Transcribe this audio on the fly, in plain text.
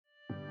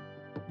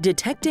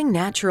Detecting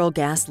natural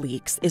gas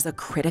leaks is a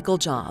critical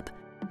job,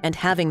 and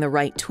having the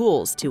right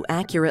tools to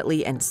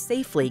accurately and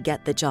safely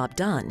get the job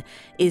done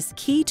is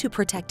key to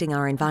protecting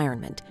our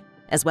environment,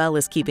 as well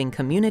as keeping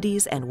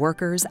communities and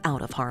workers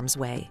out of harm's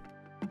way.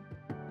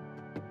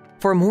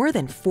 For more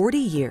than 40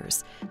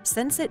 years,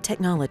 SENSIT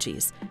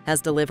Technologies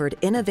has delivered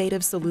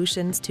innovative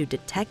solutions to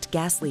detect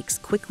gas leaks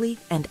quickly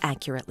and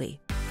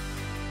accurately.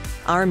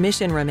 Our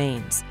mission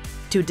remains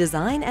to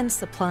design and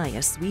supply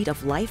a suite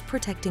of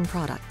life-protecting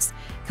products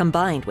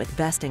combined with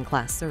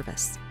best-in-class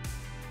service.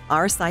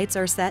 Our sights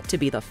are set to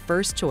be the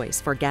first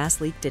choice for gas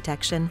leak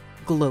detection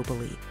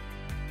globally.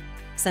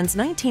 Since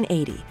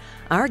 1980,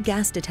 our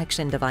gas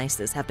detection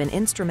devices have been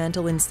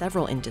instrumental in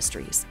several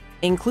industries,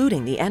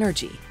 including the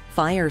energy,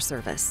 fire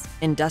service,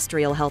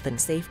 industrial health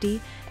and safety,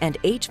 and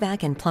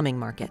HVAC and plumbing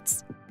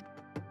markets.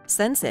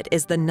 SENSIT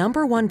is the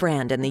 #1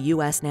 brand in the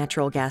U.S.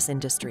 natural gas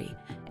industry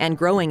and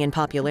growing in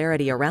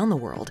popularity around the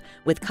world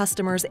with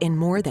customers in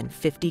more than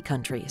 50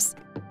 countries.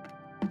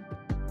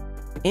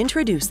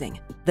 Introducing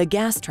the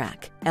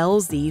GAS-TRAC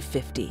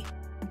LZ-50.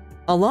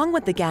 Along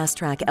with the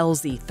GAS-TRAC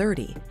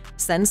LZ-30,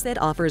 SENSIT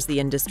offers the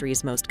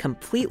industry's most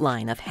complete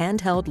line of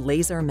handheld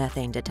laser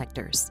methane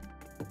detectors.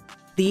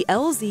 The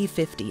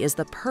LZ-50 is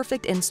the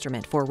perfect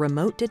instrument for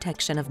remote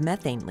detection of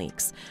methane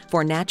leaks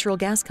for natural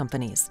gas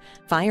companies,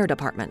 fire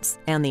departments,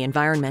 and the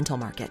environmental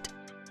market.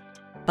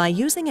 By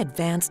using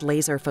advanced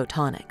laser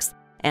photonics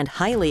and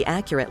highly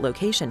accurate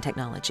location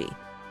technology,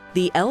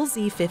 the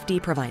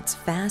LZ-50 provides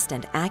fast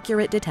and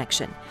accurate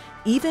detection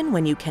even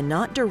when you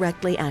cannot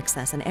directly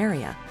access an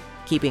area,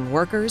 keeping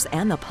workers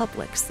and the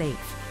public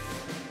safe.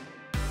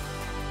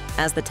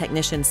 As the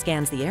technician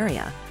scans the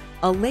area,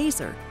 a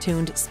laser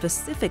tuned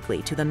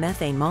specifically to the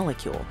methane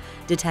molecule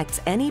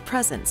detects any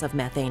presence of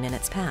methane in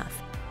its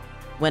path.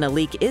 When a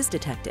leak is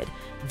detected,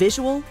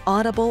 visual,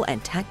 audible,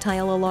 and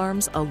tactile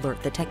alarms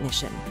alert the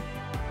technician.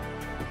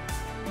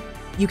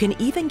 You can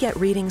even get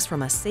readings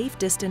from a safe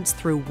distance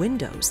through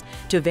windows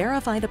to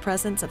verify the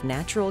presence of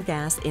natural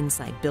gas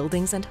inside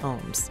buildings and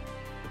homes.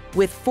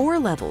 With 4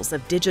 levels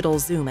of digital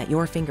zoom at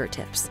your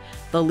fingertips,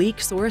 the leak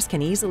source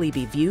can easily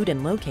be viewed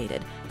and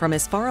located from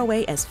as far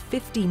away as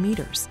 50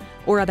 meters,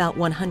 or about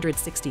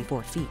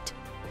 164 feet.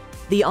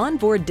 The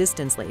onboard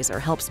distance laser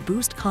helps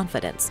boost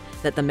confidence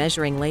that the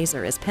measuring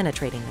laser is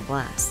penetrating the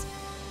glass.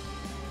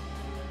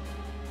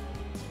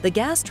 The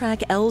GAS-TRAC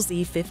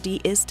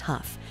LZ-50 is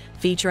tough,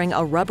 featuring a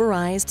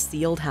rubberized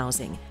sealed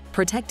housing,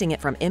 protecting it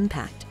from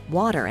impact,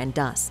 water, and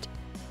dust.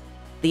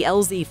 The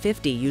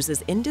LZ-50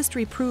 uses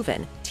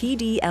industry-proven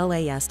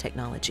TDLAS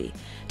technology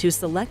to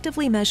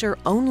selectively measure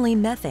only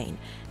methane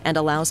and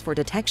allows for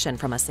detection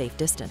from a safe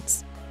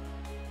distance.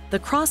 The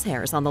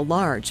crosshairs on the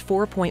large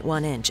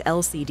 4.1-inch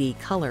LCD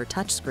color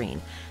touchscreen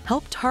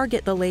help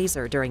target the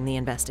laser during the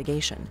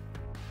investigation.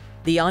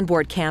 The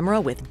onboard camera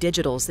with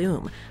digital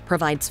zoom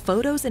provides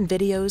photos and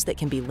videos that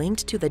can be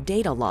linked to the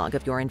data log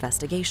of your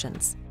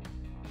investigations.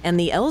 And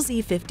the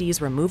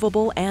LZ-50's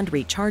removable and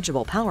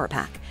rechargeable power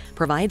pack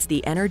provides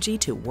the energy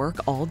to work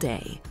all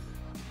day.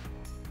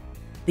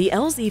 The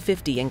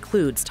LZ-50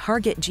 includes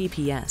Target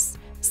GPS,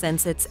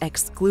 SENSIT's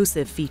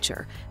exclusive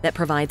feature that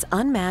provides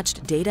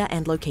unmatched data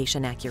and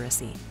location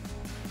accuracy.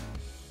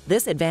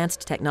 This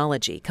advanced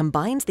technology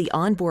combines the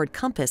onboard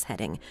compass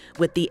heading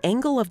with the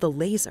angle of the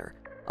laser,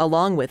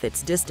 along with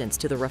its distance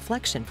to the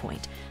reflection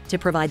point, to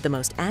provide the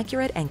most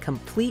accurate and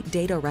complete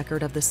data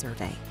record of the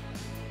survey.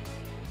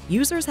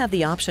 Users have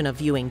the option of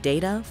viewing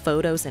data,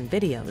 photos, and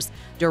videos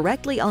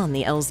directly on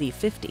the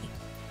LZ-50,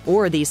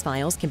 or these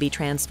files can be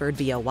transferred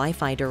via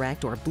Wi-Fi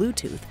Direct or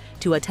Bluetooth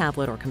to a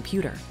tablet or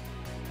computer.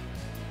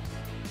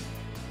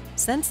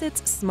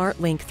 SENSIT's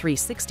SmartLink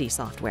 360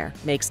 software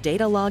makes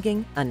data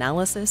logging,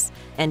 analysis,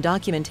 and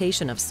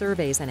documentation of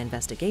surveys and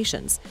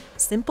investigations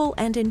simple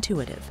and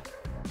intuitive.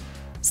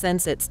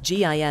 SENSIT's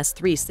GIS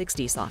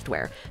 360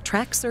 software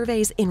tracks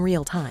surveys in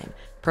real time,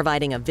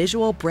 providing a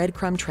visual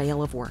breadcrumb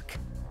trail of work.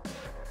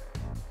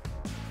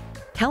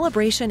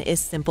 Calibration is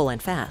simple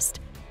and fast.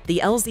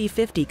 The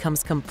LZ-50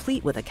 comes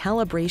complete with a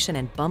calibration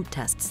and bump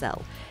test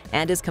cell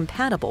and is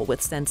compatible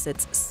with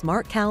SENSIT's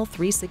SmartCal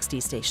 360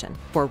 station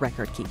for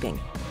record keeping.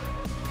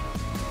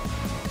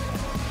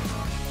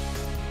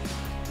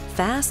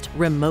 Fast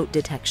remote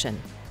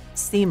detection,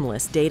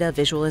 seamless data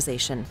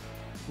visualization,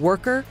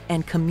 worker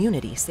and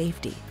community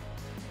safety.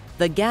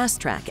 The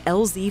GAS-TRAC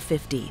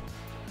LZ-50,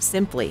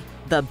 simply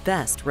the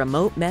best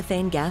remote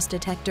methane gas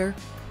detector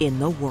in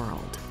the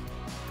world.